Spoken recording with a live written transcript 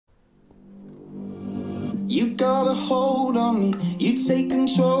You got a hold on me, you take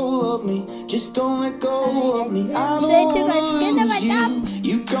control of me, just don't let go of me. I don't wanna lose you.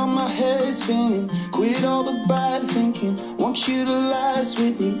 You got my head spinning, quit all the bad thinking, want you to last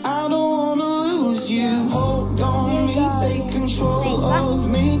with me. I don't wanna lose you. Hold on me, take control of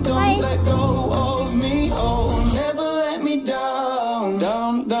me, don't let go of me. Oh, never let me down,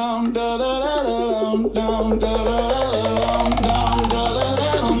 down, down, da da da da, down, da da da da, down, da da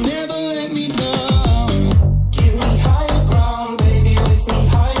da.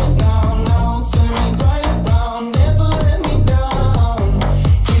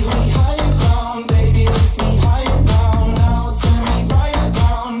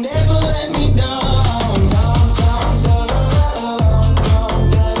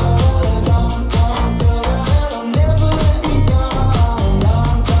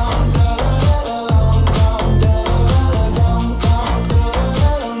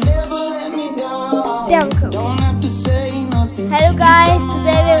 Hello guys,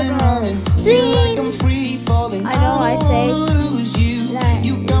 today we're going to sing. I know I say like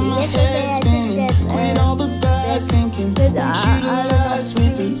yesterday I just said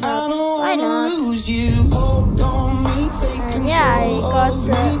why not? And yeah, I got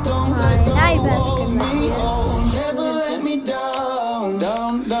my night basket here.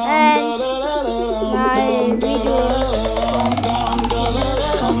 And my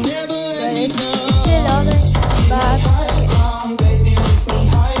video it's still on it, but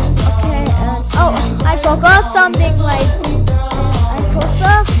I forgot something like I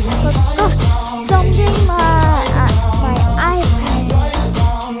forgot something my iPad.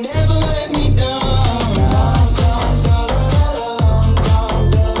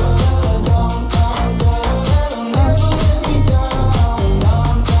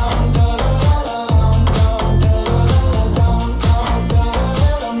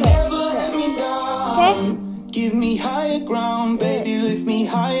 Okay. Give me higher ground, baby, lift me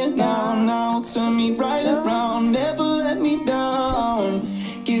higher now, now. Turn me right around, never let me down.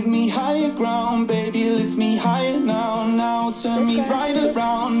 Give me higher ground, baby, lift me higher now, now. Turn me right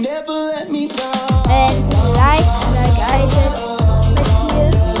around, never let me down. And like I did with you.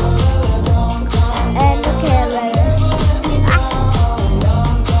 And okay, like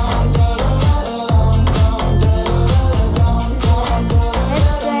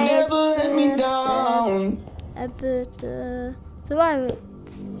let's play a bit survival.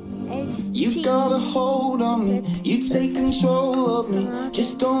 You got a hold on me, you take control of me,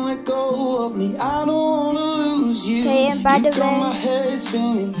 just don't let go of me. I don't wanna lose you. Okay, and by the way, I'm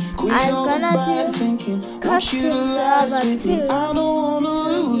gonna do custom server too. I don't wanna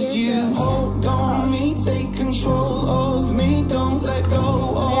lose you. Hold on me, take control of me, don't let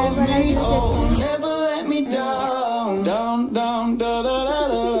go of me. Oh, never let me down, down, down, da da da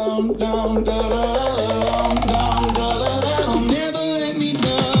da, down, da da da da, down, da da da da.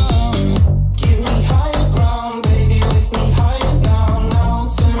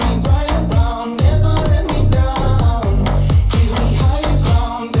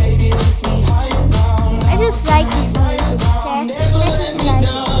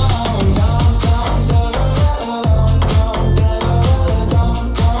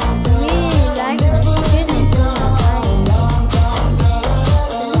 Like this music,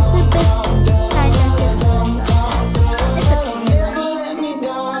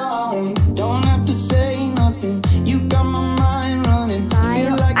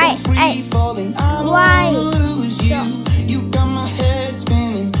 okay?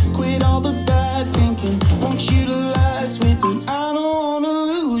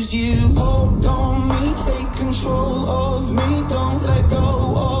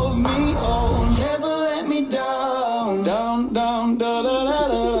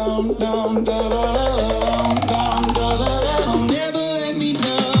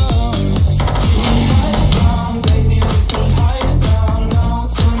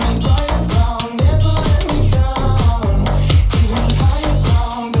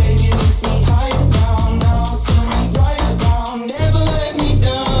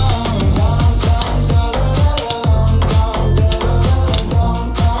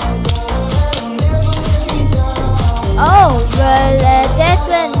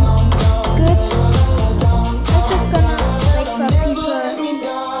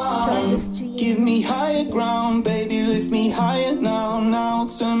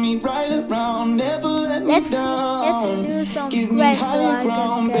 Let's do some Give me higher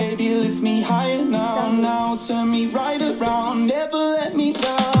ground, baby, lift me higher now, now. Turn me right around, never let me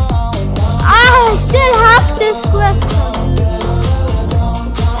down. I still have this question.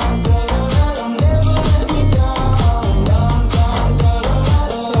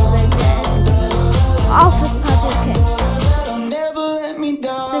 Of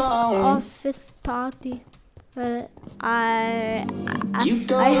smarty. Well, I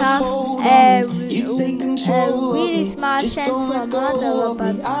have a really smart sense for mother,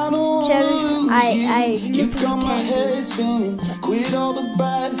 but cherish I literally spinning. Quit all the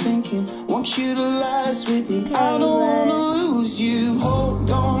bad thinking. Want you to last with me. I don't wanna lose you. Hold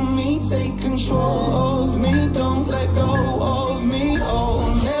on me, take control of me. Don't let go of me.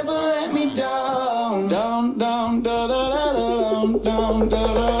 Oh, never let me down. Down, down, da da da da down, down,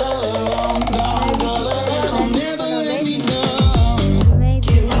 da da da down, down, da da da.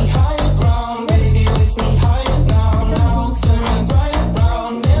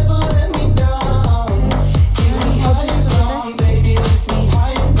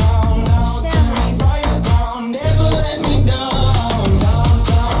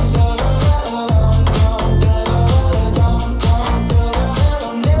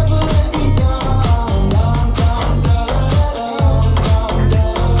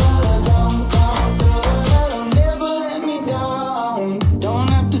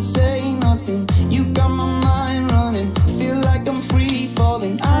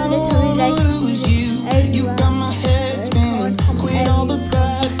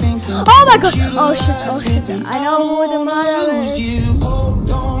 Oh shit, I know who the mother is.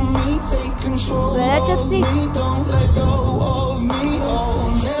 But let's just see. Don't let go of me.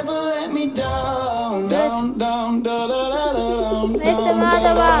 Oh, never let me down. Down, down, da da da da. Where's the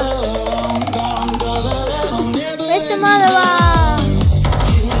mother? Where's the mother?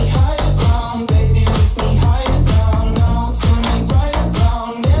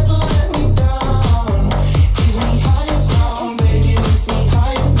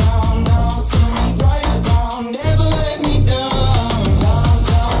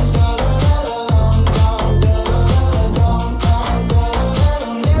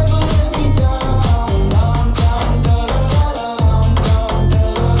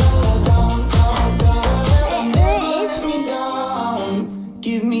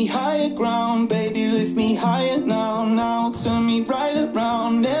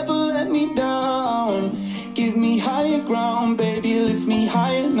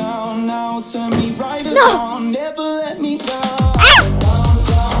 No! Never let me down. Ah!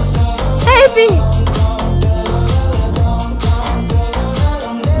 Baby!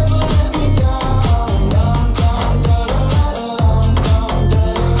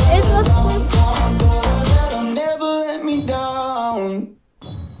 Never let me down.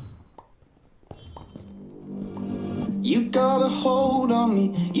 You got a hold on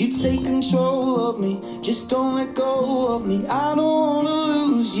me. You take control of me. Just don't let go of me. I don't wanna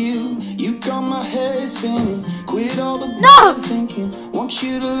lose you. You got my head spinning. Quit all the bad thinking. Want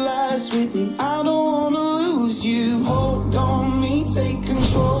you to last with me. I don't wanna lose you. Hold on me, take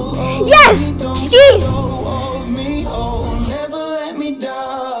control of me. Don't let go of me. Oh, never let me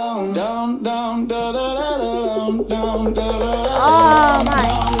down. Down, down, da da da da down, down, da da da. Oh my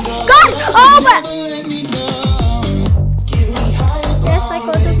gosh! Oh my! Yes, I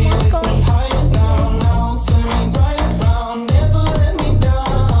got the most coins.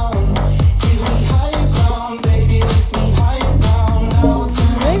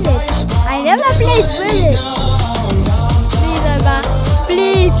 I never played Village. Please, Alba.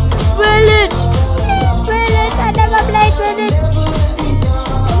 Please, Village. Please, Village. I never played Village.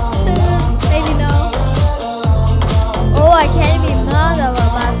 Maybe no. Oh, I can be mother,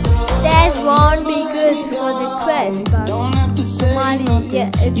 but that won't be good for the quest. But money, yeah,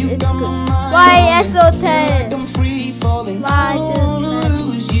 it's good. Why SO10? Why this?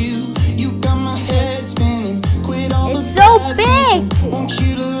 It's so big.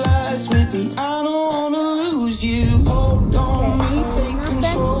 I don't wanna lose you. Hold on me, take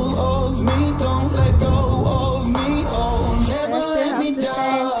control of me. Don't let go of me. Oh, never let me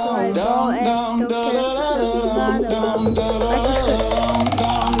down. Down, down, da da da da down, da da da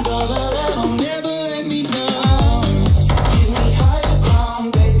down, da da da. Never let me down. Give me higher ground,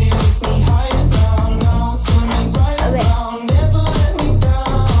 baby, lift me higher down. Now turn me right around. Never let me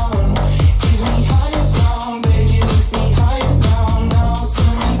down. Give me higher ground, baby, lift me higher down. Now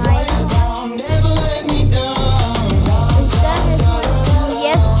turn me right around. Never let me down.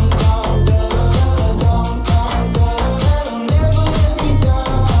 Yes.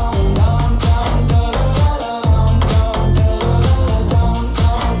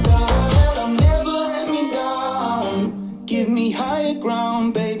 Give me higher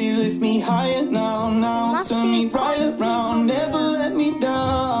ground, baby, lift me higher now. Now turn me right around, never let me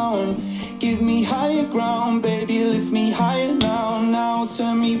down. Give me higher ground, baby, lift me higher now. Now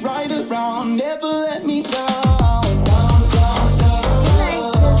turn me right around, never let me down.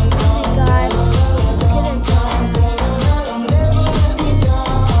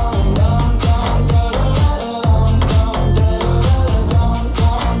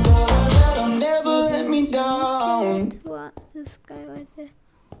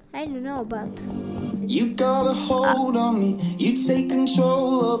 I don't know about. You got a hold on me, you take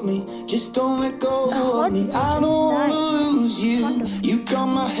control of me, just don't let go of me. I don't wanna lose you. You got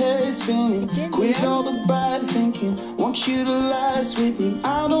my head spinning, quit all the bad thinking, want you to last with me.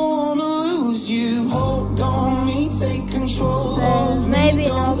 I don't wanna lose you. Hold on me, take control of me,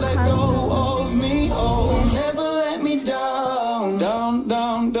 don't let go of me. Oh, never let me down, down,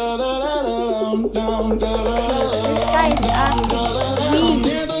 down, da da da da, down, da da da. This guy is asking me.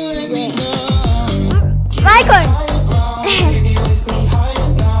 Michael!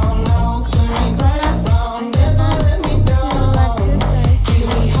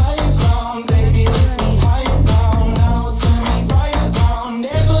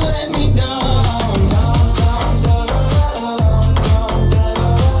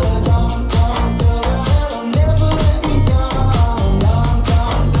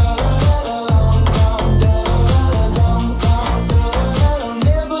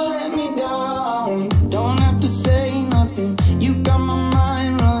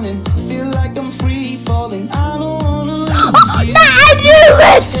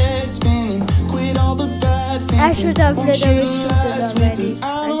 I should have let her shoot it already.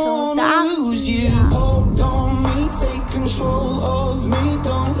 I'm so dumb.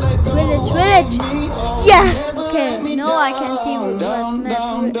 Village. Yes. Okay. No, I can see what map.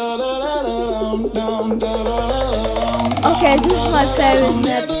 Okay, this is my favorite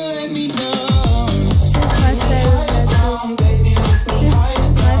map.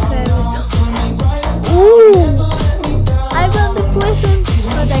 Ooh. I want the prison,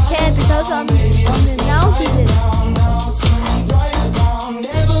 but I can't because I'm on the mountain.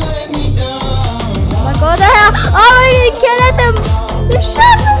 Oh my god, oh, you can't let them. The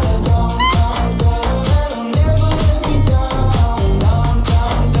shadow.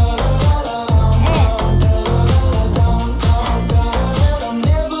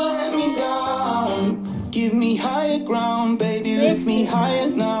 Give me higher ground, baby, lift me higher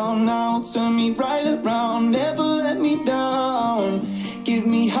now, turn me right around, never let me down. Give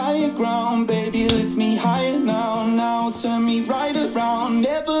me higher ground, baby, lift me higher now, turn me right around,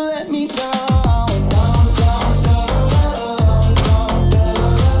 never let me down.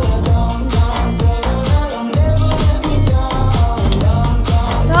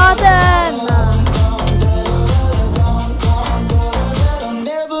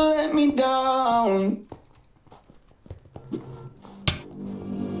 Never let me down.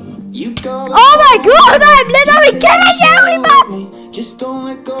 You got oh my god, I'm literally killing everybody! Just don't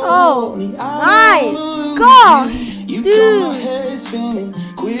let go oh of me. My gosh, you dude. Got my head spinning,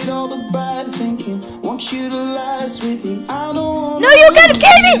 quit all the bad thinking, want you to last with me. I don't no, you gotta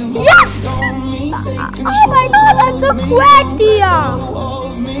kill me! Yes! Oh my god, I'm so cracked here! Oh,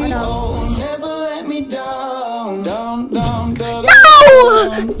 no. Never let me down, down, no! Dude!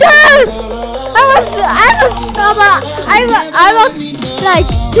 I was like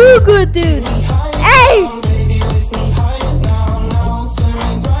too good, dude. 8!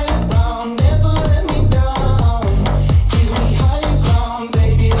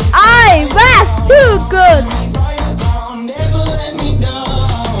 I was too good.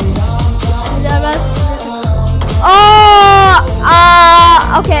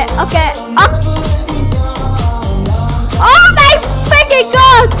 Okay. Oh my freaking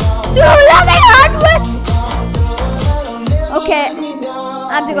god! 1100! Okay,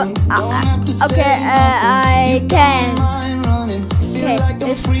 I'm to go. Okay, I can. Okay,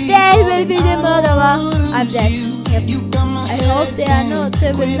 if they will be the murderer, I'm dead. Yep. I hope they are not.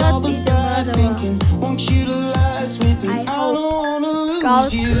 They will not be the murderer. I hope. God,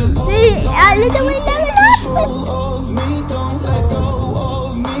 see, a little bit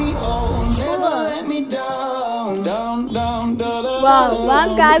wow,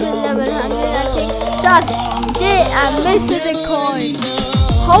 one guy with level 100, I think. Just did I missed the coin.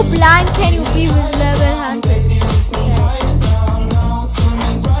 How blind can you be with level 100?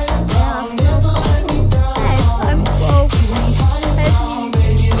 I'm broke. Help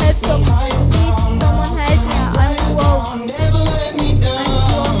me. Help someone. Please, someone help me. I'm broke.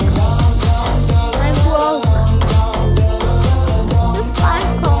 I'm broke. This one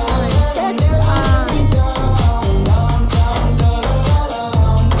coin. That's fine.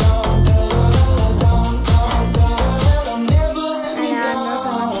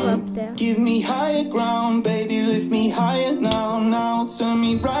 Give me higher ground, baby, lift me higher now, turn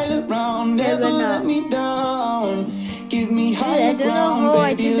me right around, never let me down. Give me higher ground,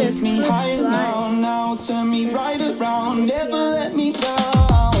 baby, lift me higher now, turn me right around, never let me down.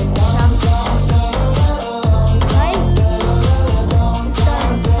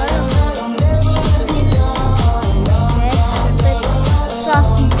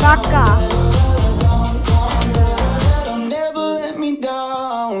 Waka. Never let me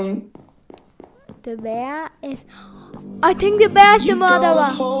down. The bear is. I think the bear is the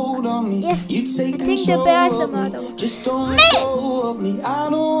murderer. Yes, I think the bear is the murderer. Just don't let go of me. I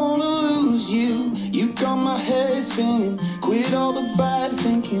don't wanna lose you. You got my head spinning. Quit all the bad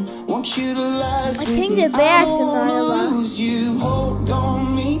thinking. Want you to last. I think the bear is the murderer. Lose you. Hold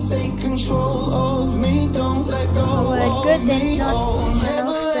on me. Take control of me. Don't let go. Oh, well, good then not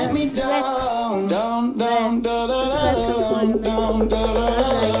never let me down. Down, down, down, down, down, down,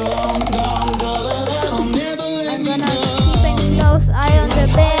 close eye on the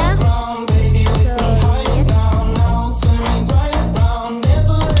bear.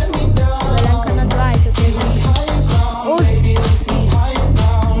 Well, I cannot ride. Okay.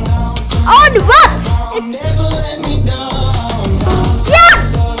 On what? It's yeah!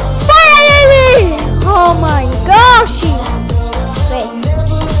 Finally! Oh my gosh! Wait.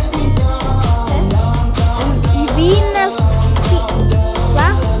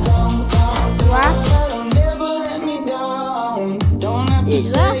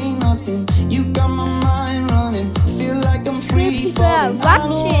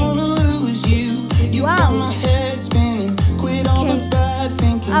 Watching. Wow.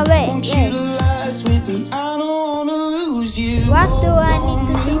 Okay. Oh wait, yes. What do I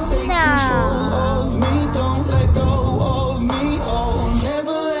need to do now?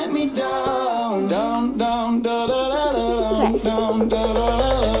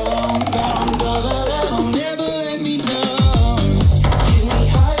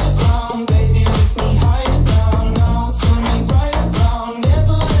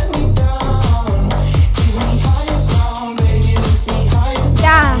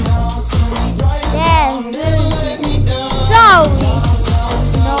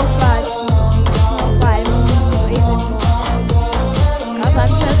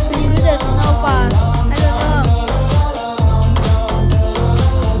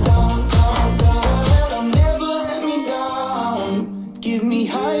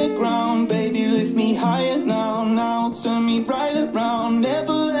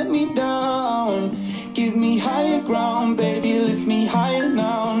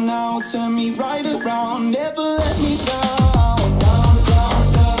 Turn me right around, never let me down.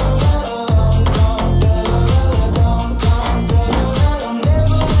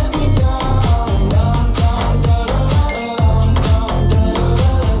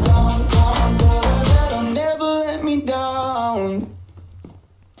 Never let me down.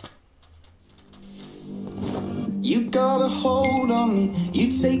 You got a hold on me, you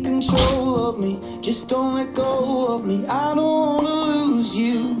take control of me. Just don't let go of me, I don't wanna lose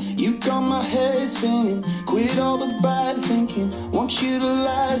you. You got my head spinning, quit all the bad thinking. Want you to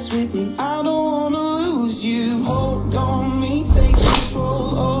last with me, I don't wanna lose you. Hold on me, take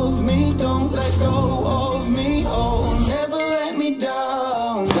control of me. Don't let go of me, oh, never let me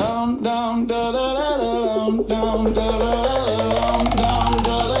down. Down, down, da da da da, down, da da da da, down,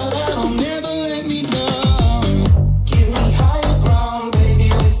 da da da da. Never let me down. Give me higher ground, baby,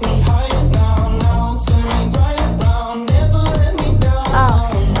 lift me higher now. Now turn me right around, never let me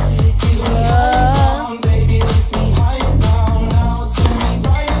down.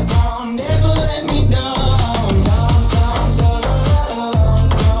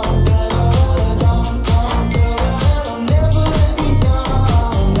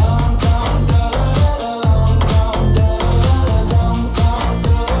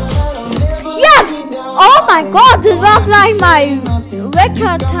 Oh my god, this was like my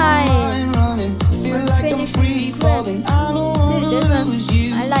record time. Finish this quest. Dude, this was,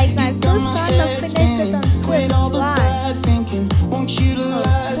 I like my first time to finish it on quick. Why?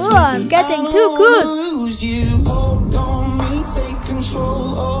 Oh, I'm getting too good. Hold on me, take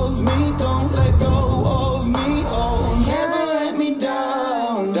control of me. Don't let go of me, oh, never let me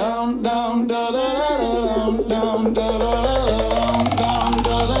down. Down, down, da da da da, down, da da da da, down,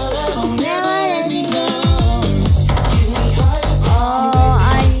 da da da da. Never let me down.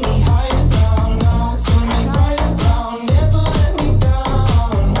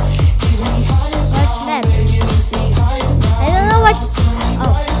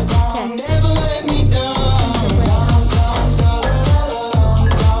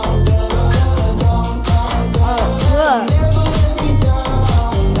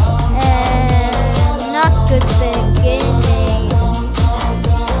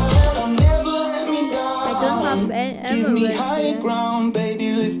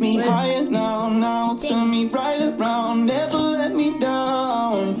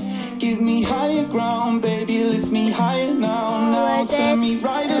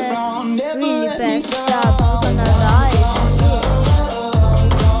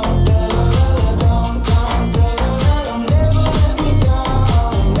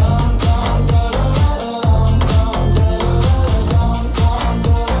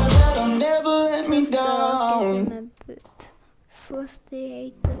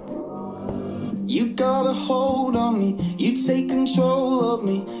 devastated. You got a hold on me, you take control of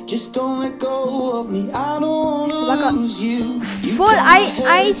me. Just don't let go of me. I don't wanna lose you. Full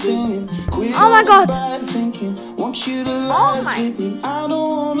ice. Oh my god. Want you to last with me. I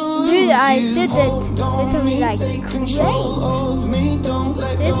don't wanna lose you. Dude, I did it literally like great.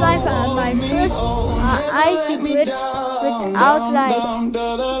 This is my first icy bridge without like I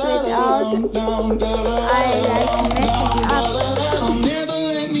like messing up.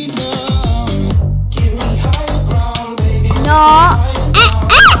 No.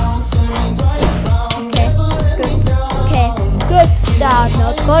 Okay, good start,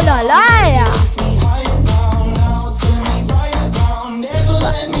 not gonna lie.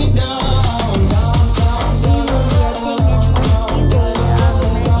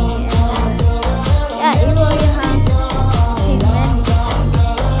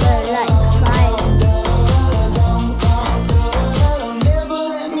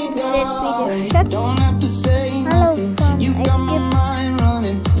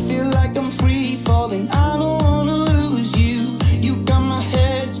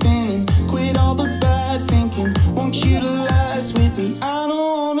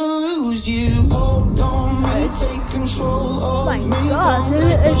 Oh my god,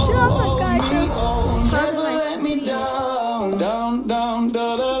 it's so much. Never let me down, down, down,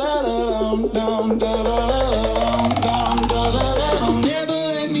 da da da down, down, da da da down, da da da down. Never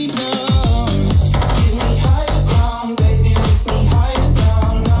let me down. Give me higher ground, baby, lift me higher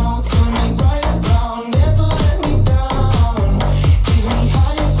down. Now turn me right around. Never let me down. Give me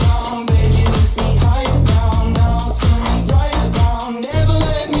higher ground, baby, lift me higher down. Now turn me right around. Never let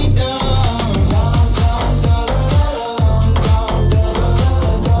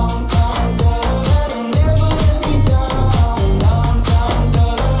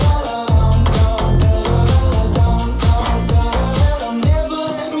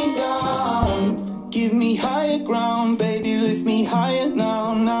down.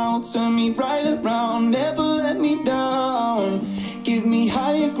 Turn me right around, never let me down. Give me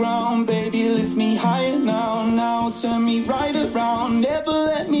higher ground, baby, lift me higher now. Now turn me right around, never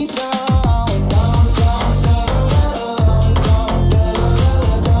let me down.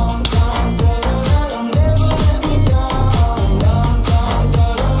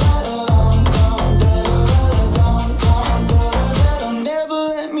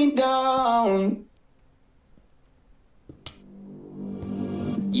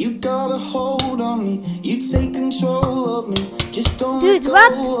 You got a hold on me, you take control of me. Just don't let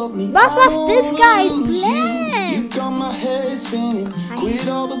go of me. What was this guy's plan? You got my head spinning, quit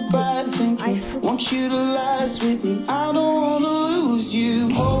all the bad thinking. Want you to last with me, I don't wanna lose you.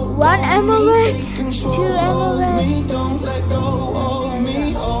 One emerald, 2 emeralds. Don't let go of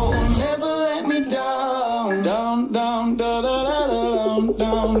me, oh, never let me down. Down, down, da da da da down,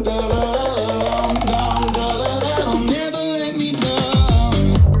 down, da da da down, down, da da da down. Never let me down.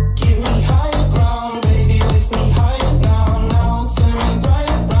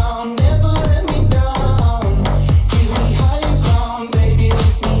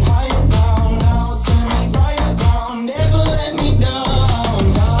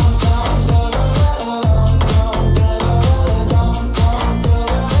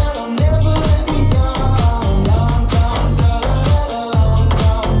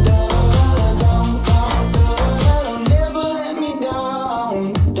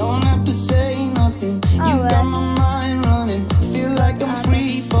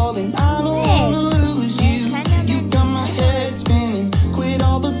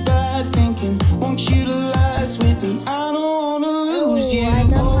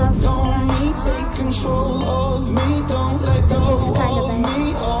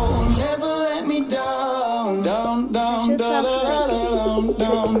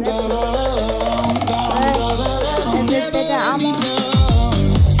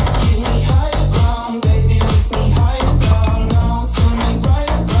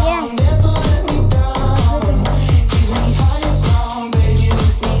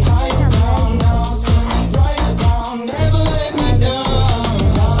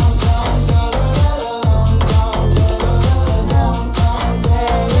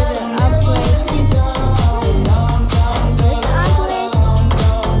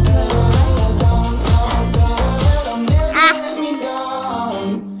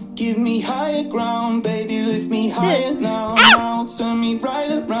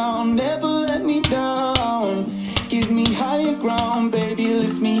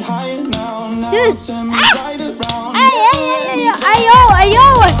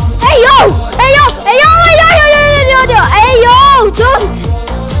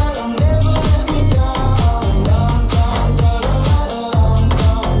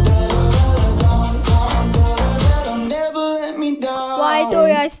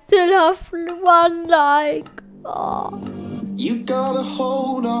 have 1 like. Oh. You got a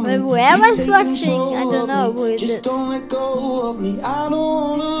hold on me. Whoever's watching, I don't know who it is. Just don't let go of me. I don't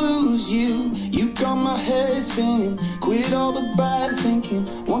wanna lose you. You got my head spinning. Quit all the bad thinking.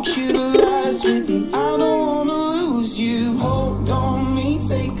 Want you to last with me. I don't wanna lose you. Hold on me,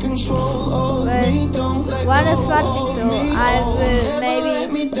 take control of me. Don't let go is watching, of me. so I will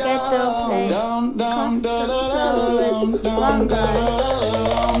maybe get to play down, down, down, with one guy.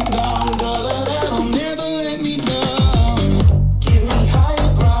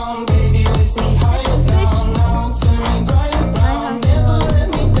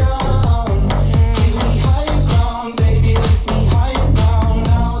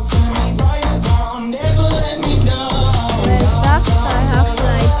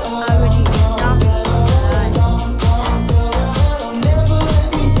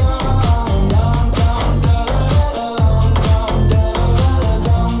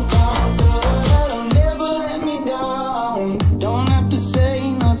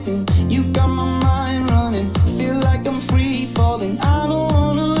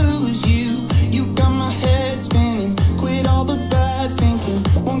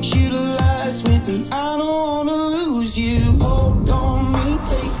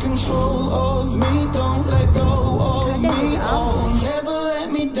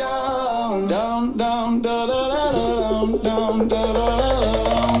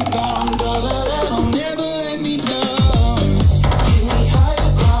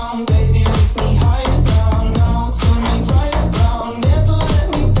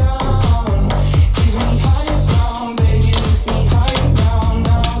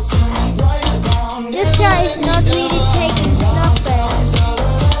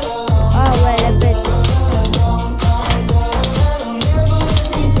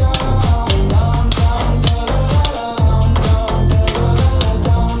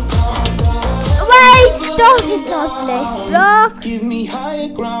 Give me higher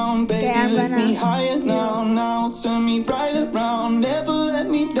ground, baby, lift me higher now, now. Turn me right around, never let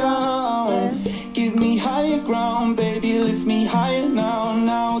me down. Give me higher ground, baby, lift me higher now,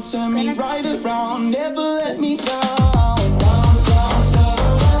 now. Turn me right around, never let me down.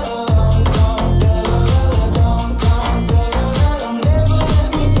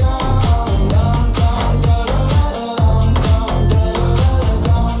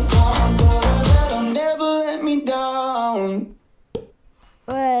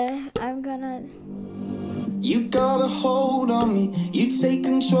 You got a hold on me, you take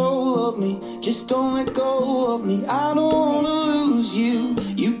control of me. Just don't let go of me, I don't wanna lose you.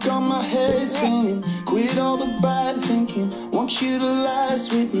 You got my head spinning, quit all the bad thinking. Want you to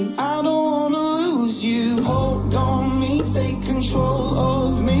last with me, I don't wanna lose you. Hold on me, take control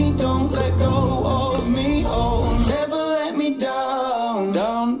of me. Don't let go of me, oh, never let me down.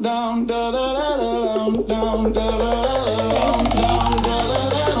 Down, down, da da da da, down, down, da da da, down, da da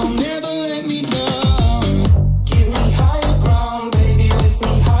da.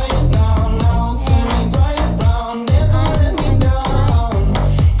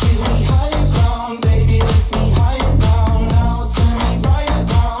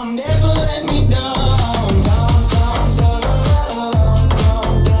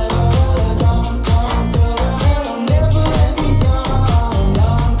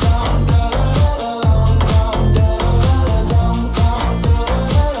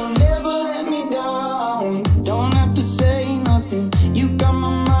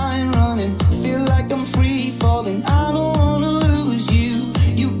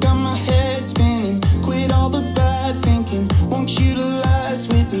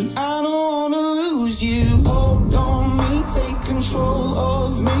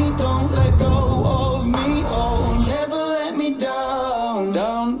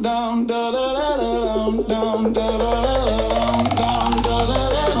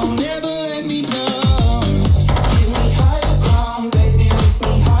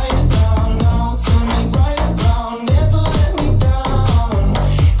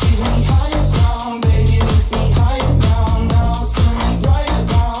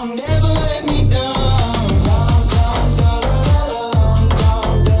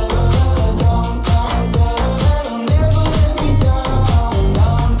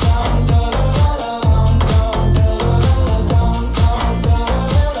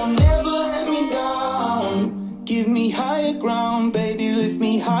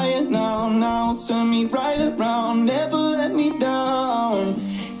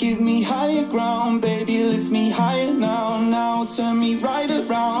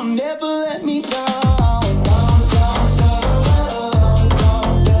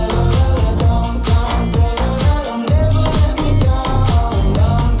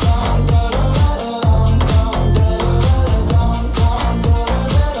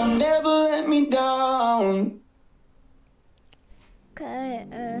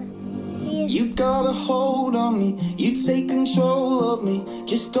 You got a hold on me, you take control of me.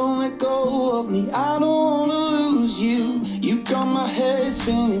 Just don't let go of me, I don't wanna lose you. You got my head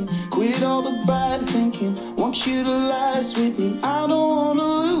spinning, quit all the bad thinking. Want you to last with me, I don't wanna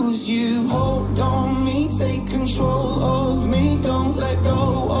lose you. Hold on me, take control of me. Don't let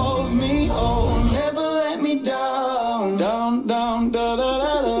go of me, oh, never let me down. Down, down, da da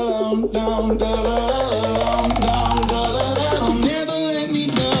da da, down, down, da da da da, down, down, da da da da. Never let me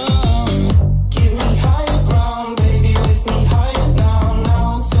down. Give me higher ground, baby, lift me higher now,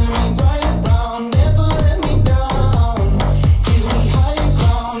 now. Turn me right around, never let me down. Give me higher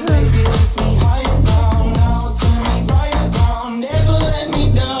ground, baby, lift me higher now, now. Turn me right around, never let me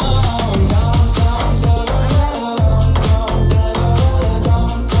down. Down, down, da da da da, down, da da da da,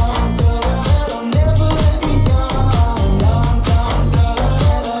 down, down, da da da. Never let me down. Down, down, da da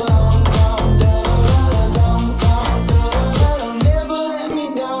da da, down, da da da da, down, da da da. Never let me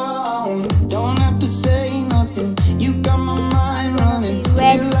down. Don't have to say nothing, you got my mind running.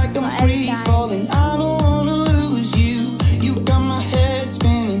 Feel like I'm free falling, I don't wanna lose you. You got my head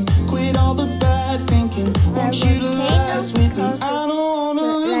spinning, quit all the bad thinking. Want you to last with me, I don't wanna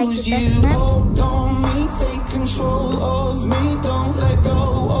lose you. Hold on me, take control of me. Don't let go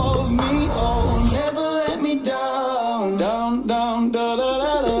of me, oh, never let me down. Down, down, da da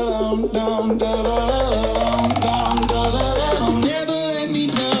da da, down, down, da da da da, down, down, da da da da. Never let me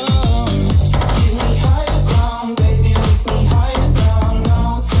down. Give me higher ground, baby, lift me higher down,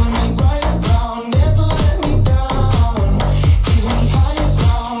 now. Turn me right around, never let me down. Give me higher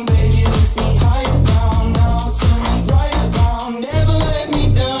ground, baby, lift me higher down, now. Turn me right around, never let me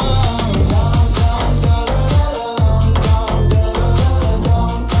down. Down, down, da da da da, down, da da da da,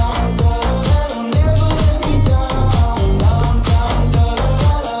 down, down, da da da da. Never let me down. Down, down, da da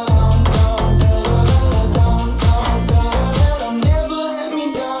da da, down, da da da da, down, down, da da da. Never let me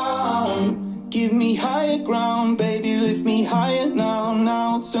down. Give me higher ground, baby, lift me higher now,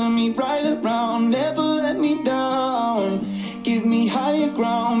 now. Turn me right around, never let me down. Give me higher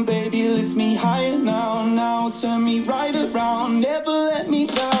ground, baby, lift me higher now, now. Turn me right around, never let me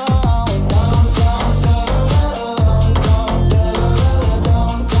down. Down, down, da da da da, down, da da da da,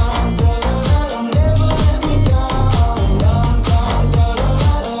 down, da da da da. Never let me down. Down, down, da da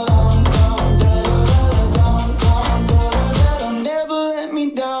da da, down, da da da da, down, da da da da. Never let me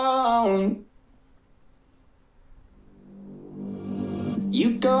down.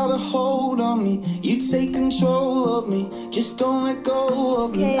 You got a hold on me, you take control of me. Just don't let go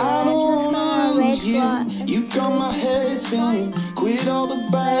of me, Okay, I don't just wanna gonna lose wait you. for- You got my head spinning, quit all the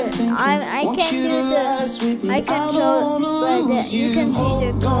bad thinking. I Want can you do to the- last with me, I I can don't show, wanna but lose you you. can see the Hold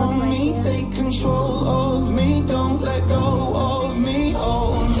code on right me, here. take control of me. Don't let go of me,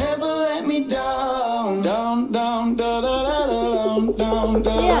 oh, never let me down. Down, down, da da da da, down, down,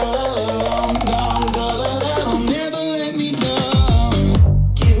 da da da da, down, down, da da da da. Never let me down.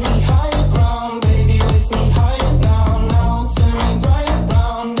 Give me higher ground, baby, lift me higher now, now. Turn me right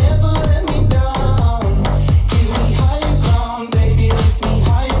around, never let me down. Give me higher ground, baby, lift me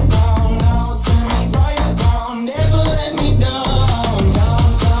higher now, now. Turn me right around, never let me down. Down,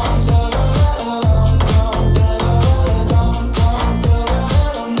 down, da da da da, down, da da da da, down, down, da da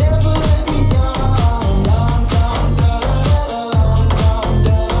da da. Never let me down. Down, down, da da da da, down,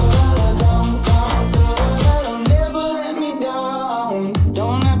 da da da da, down, down, da da da da. Never let me down.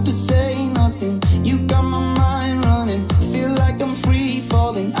 Don't have to say nothing, you got my mind running. Feel like I'm free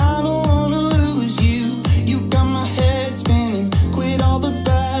falling, I don't wanna lose you. You got my head spinning, quit all the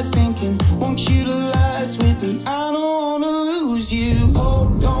bad thinking. Want you to last with me, I don't wanna lose you.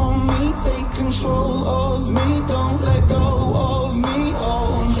 Hold on me, take control of me. Don't let go of me,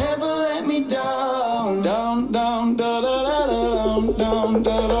 oh, never let me down. Down, down, da da da da, down, down,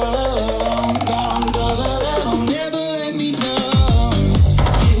 da da da da, down, da da da da. Never let me down.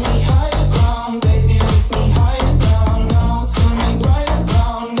 Give me higher ground, baby, lift me higher down, now. Turn me right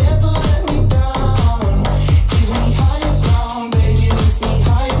around, never let me down. Give me higher ground, baby, lift me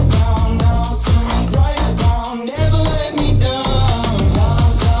higher down, now. Turn me right around, never let me down. Down,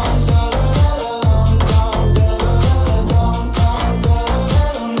 down, da da da da, down, da da da da, down, down, da da da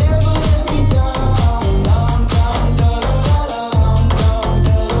da. Never let me down. Down, down, da da da da, down, da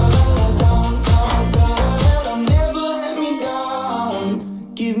da da da, down,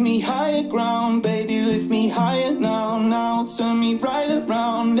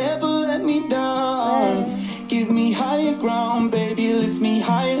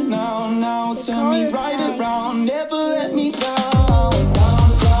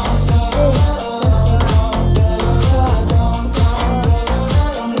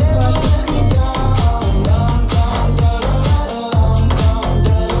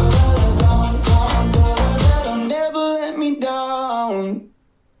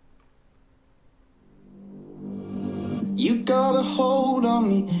 got a hold on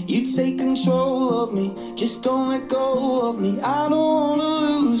me, you take control of me. Just don't let go of me, I don't wanna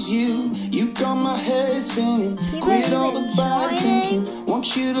lose you. You got my head spinning, quit all the bad thinking.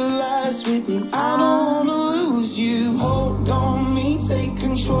 Want you to last with me, I don't wanna lose you. Hold on me, take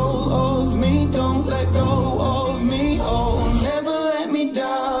control of me. Don't let go of me, oh, never let me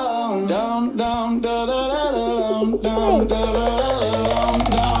down. Down, down, da da da da, down, down, da da da da,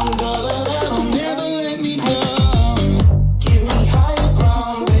 down, da da da da. Never let me down. Give me higher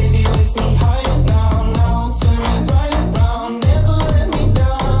ground, baby, lift me higher now, now. Turn me right around, never let me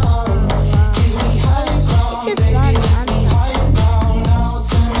down. Give me higher ground, baby, lift me higher now, now.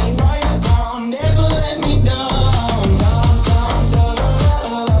 Turn me right around, never let me down. Down, down, da da da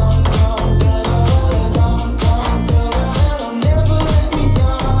da, down, down, da da da da, down, down, da da da. Never let me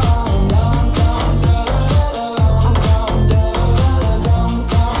down. Down, down, da da da da, down, down, da da da, down,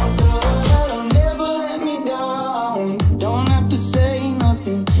 down, da da da. Never let me down. Don't have to say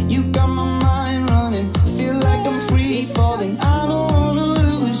nothing, you got my mind running. Feel like I'm free falling, I don't wanna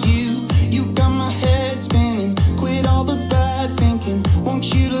lose you. You got my head spinning, quit all the bad thinking.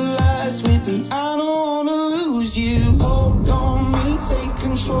 Want you to last with me, I don't wanna lose you. Hold on me, take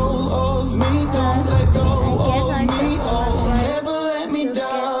control of me. Don't let go of me, oh, never let me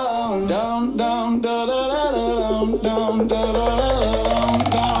down. Down, down, da da da da, down, down, da da da da,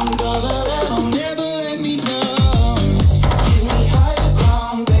 down, da da da da. Never let me down. Give me higher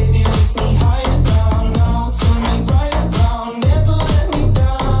ground, baby, lift me higher down, now. Turn me right around, never let me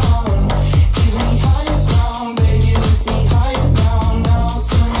down. Give me higher ground, baby, lift me higher down, now.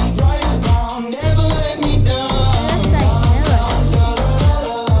 Turn me right around, never let me down.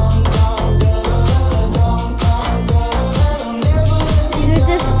 Dude,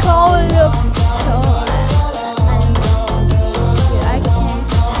 this coal looks so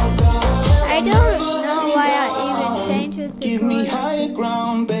I don't know why I even changed it to Give me gold. higher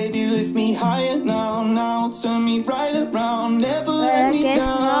ground, baby, lift me higher now, now. Turn me right around, never let I me guess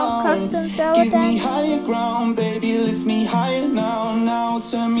no down. custom server Give me then. higher ground, baby, lift me higher now, now.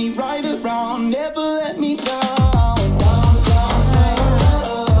 Turn me right around, never let me down. Down, down,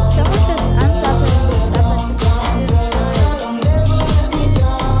 Someone just unsubbed never let me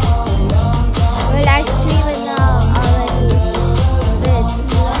down. Down, down, Will I stream it now already?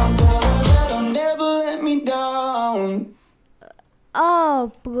 never let me down.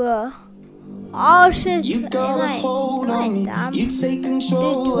 Oh, bro. Oh shit. You got a hold on me, dumb? you take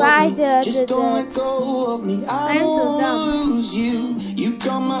control Try of me. Just don't let go of me, I I'm don't so wanna dumb. lose you. You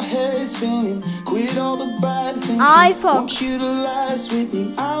got my head spinning, quit all the bad thinking. I fuck. Want you to last with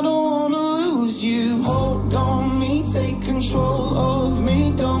me, I don't wanna lose you. Hold on me, take control of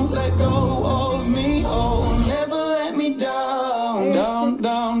me. Don't let go of me, oh, never let me down. Down,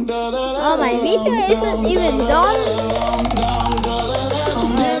 down, da da da. Oh, my video isn't even done. Down, down, da da da.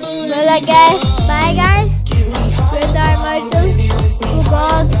 Well, I guess. Bye, guys. Good time. I just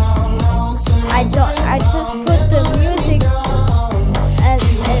forgot. I just put the music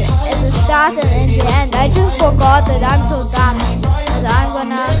at the start and in the end. I just forgot that I'm so dumb. So I'm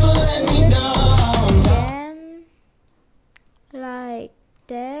gonna again like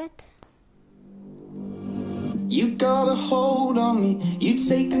that. You got a hold on me, you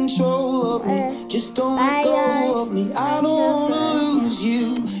take control of me. Just don't let go of me, I don't wanna lose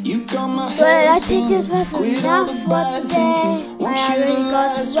you. You got my Well, I head think this was spinning, enough quit all the for bad today. thinking. I already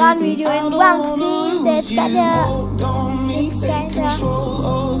got one video in one stream. That's better. Hold on me, take control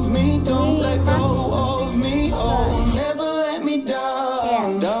of me. Don't let go of me, oh, never let me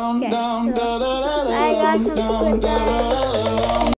down. Down, down, da da da da, I got some down, good da da da da.